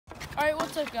Alright,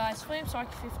 what's up guys? Flames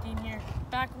Hockey 15 here,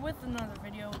 back with another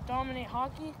video with Dominate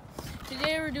Hockey.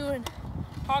 Today we're doing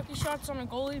hockey shots on a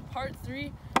goalie, part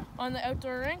 3 on the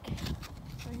outdoor rink.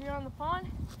 We're here on the pond.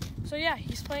 So yeah,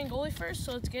 he's playing goalie first,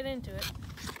 so let's get into it.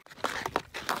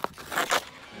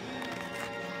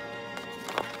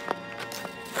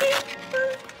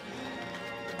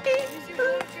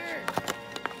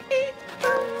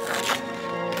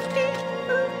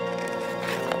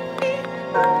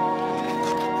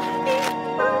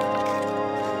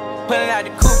 Pulling out the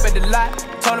coupe at the lot,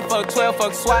 told him fuck 12,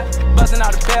 fuck SWAT, busting all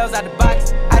the bells out the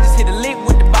box. I just hit a lick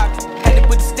with the box, had to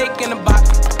put the stick in the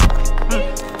box.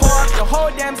 Pour up the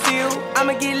whole damn seal,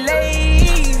 I'ma get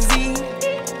lazy.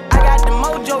 I got the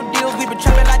mojo deals, we been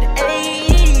trapping like the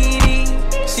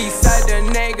 80s. She said the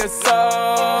nigga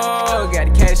so, got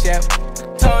the cash out.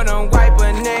 Told him wipe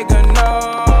a nigga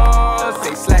no,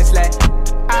 say slash slash.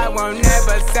 I won't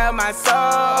never sell my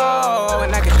soul,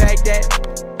 and I can take that.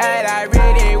 And I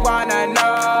really wanna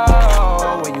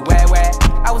know where you at.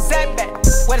 I was at back,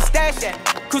 where the stash at?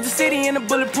 Cruise the city in a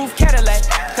bulletproof Cadillac.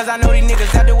 Cause I know these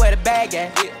niggas out there where the bag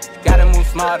at. Gotta move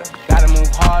smarter, gotta move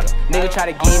harder. Nigga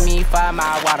try to give me 5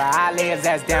 mile water. I lay his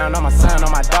ass down on my son,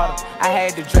 on my daughter. I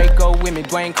had the Draco with me,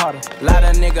 Dwayne Carter. A lot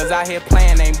of niggas out here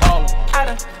playing, ain't ballin'. I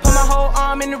done put my whole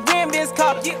arm in the rim, Vince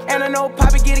Carter. And I know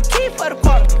Poppy get a key for the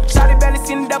quarter. Shawty barely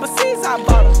seen the double C's, I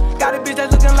bought her. Got a bitch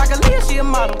that's looking like a Leah, she a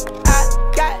model. I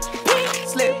got the pink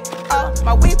slip,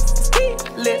 my whip is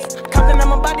keyless. Compton,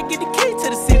 I'm about to get the key to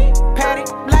the city. Patty,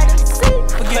 black at the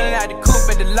sea. Forgetting out the coupe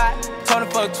at the lot. Told him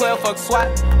fuck 12, fuck SWAT,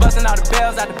 busting all the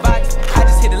bells out the box. I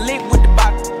just hit a lick with the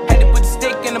box, had to put the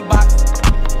stick in the box.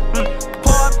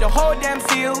 Pour up the whole damn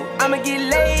seal, I'ma get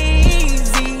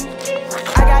lazy.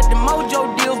 I got the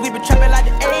mojo deals, we been trapping like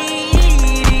the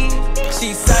 80s.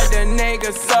 She said the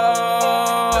nigga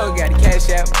so, got the cash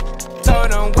out.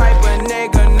 Told him wipe a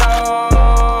nigga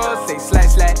no, say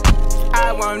slash slash.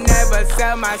 I won't never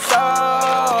sell my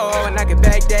soul, and I can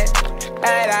back that.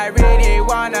 And I really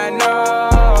wanna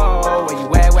know where you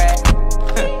at.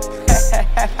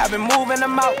 I've been moving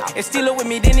them out, and steal it with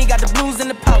me, then he got the blues in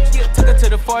the pouch. Took her to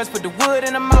the forest, put the wood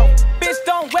in her mouth. Bitch,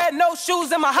 don't wear no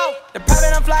shoes in my house. The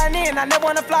private I'm flying in, I never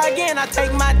wanna fly again. I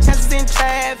take my chances in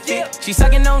traffic. She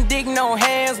sucking on dick, no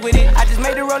hands with it. I just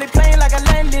made her roll it plain like a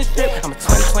landing strip. I'm a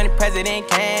 2020 president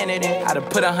candidate. I done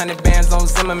put 100 bands on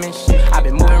Zimmerman shit. I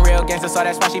been moving real gangster, so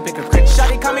that's why she pick a crit.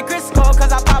 Shawty call me Chris Cole,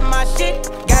 cause I pop my shit.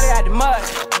 Got it out the mud,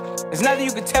 there's nothing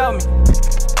you can tell me.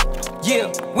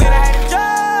 Yeah, when I had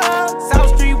drugs,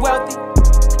 South Street wealthy.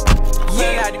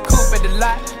 Yeah, out the coupe at the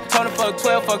lot. Told him fuck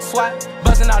 12, fuck SWAT,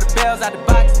 busting all the bells out the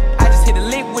box. I just hit a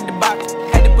lick with the box,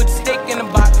 had to put the stick in the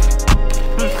box.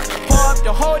 Pour up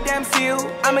the whole damn seal,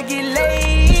 I'ma get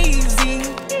lazy.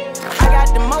 I got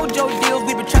the mojo deals,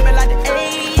 we been trapping like the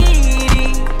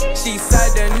 80s. She said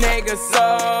the nigga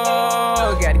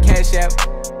so, got the cash out.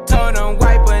 Told him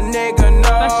wipe a nigga no,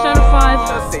 Best out of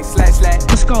 5. say slash slash.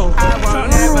 Let's go. I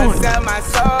won't never sell my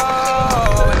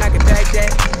soul, and I can take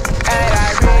that. And I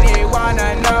really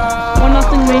wanna know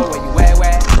 1-0 me. where you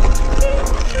at.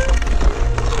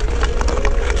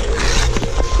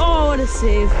 Oh, what a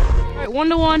save. Alright,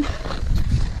 1-1.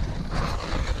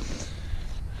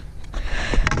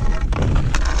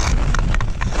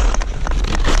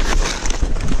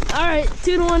 Alright,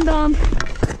 2-1 Dom.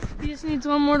 He just needs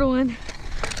one more to win.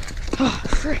 Oh,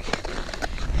 frick.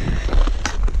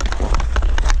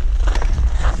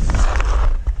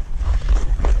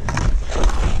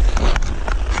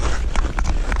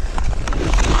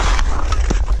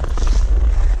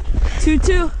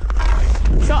 Two.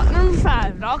 Shot number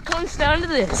 5. It all comes down to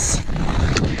this.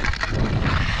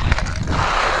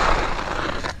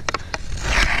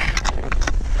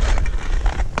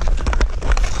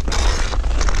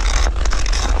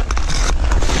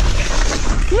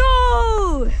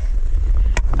 No!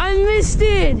 I missed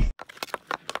it!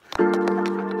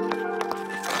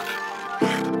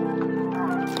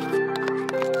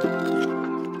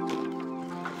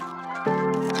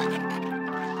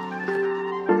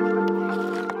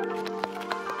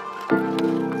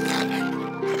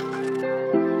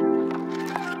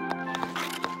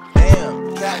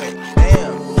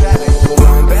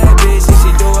 One bad bitch, if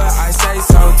she do it, I say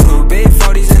so. 2 big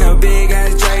 40s and a big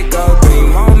ass Draco. 3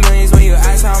 more millions when you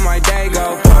ask how my day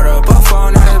go. Put up a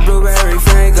phone, not a blueberry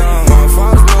Fago.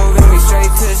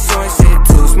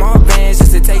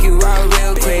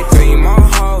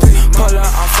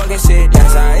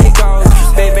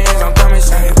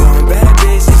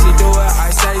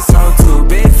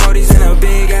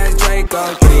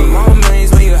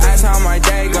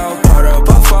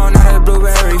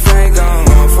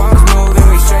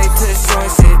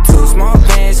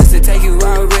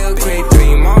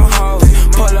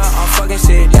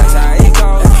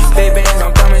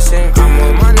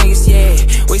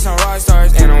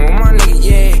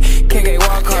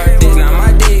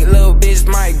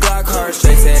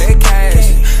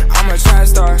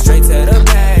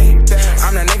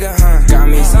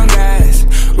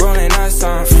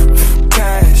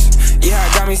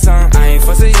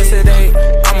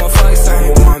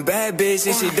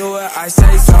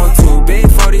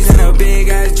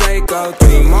 go.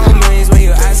 3 more millions when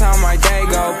you ask how my day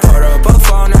go. Put up a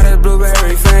phone, now the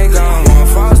blueberry fago. One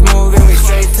false move and we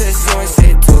straight to the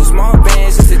sunset. 2 small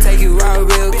bands just to take you out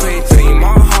real quick. 3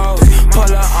 more hoes, pull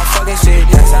up on fucking shit,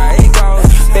 that's how it goes.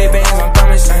 Big bands, I'm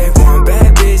thumbing straight. 1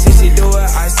 bad bitch, if she do it,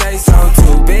 I say so.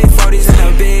 2 big 40s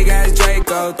and a big ass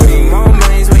Draco. 3 more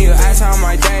millions when you ask how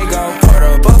my day go. Put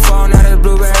up a phone, now the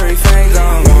blueberry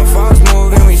fago. 1 false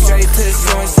move and we straight to the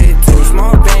sunset. 2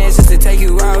 small bands just to take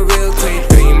you out real quick.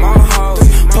 3 more hoes,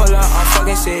 pull up on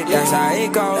fucking shit, that's how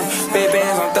it goes. Big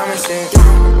bands, I'm thumbing shit.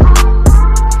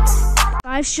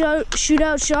 5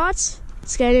 shootout shots.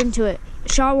 Let's get into it.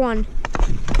 Shot 1.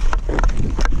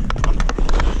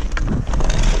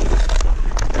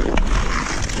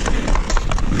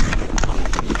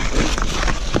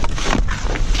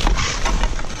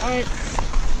 Alright.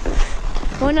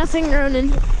 1-0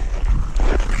 running.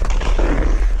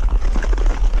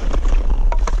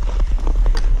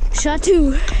 Shot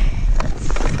 2.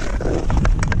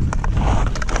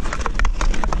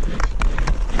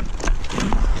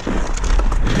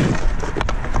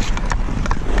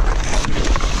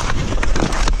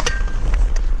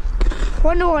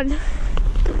 One to 1.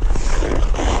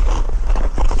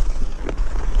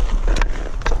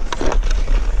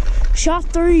 Shot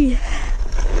 3.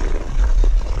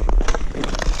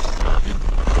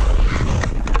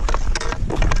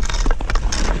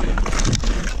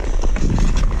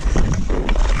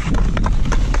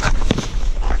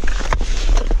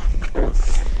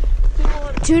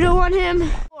 Two to 1 him.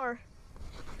 4.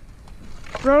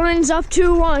 Ronan's up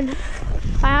 2-1.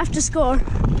 I have to score.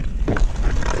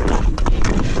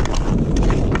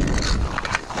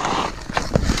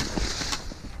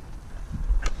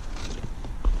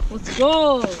 Let's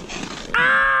go.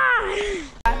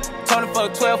 Tony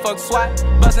fuck 12, fuck SWAT.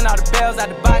 Busting all the bells out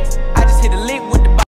the box. I just hit a lick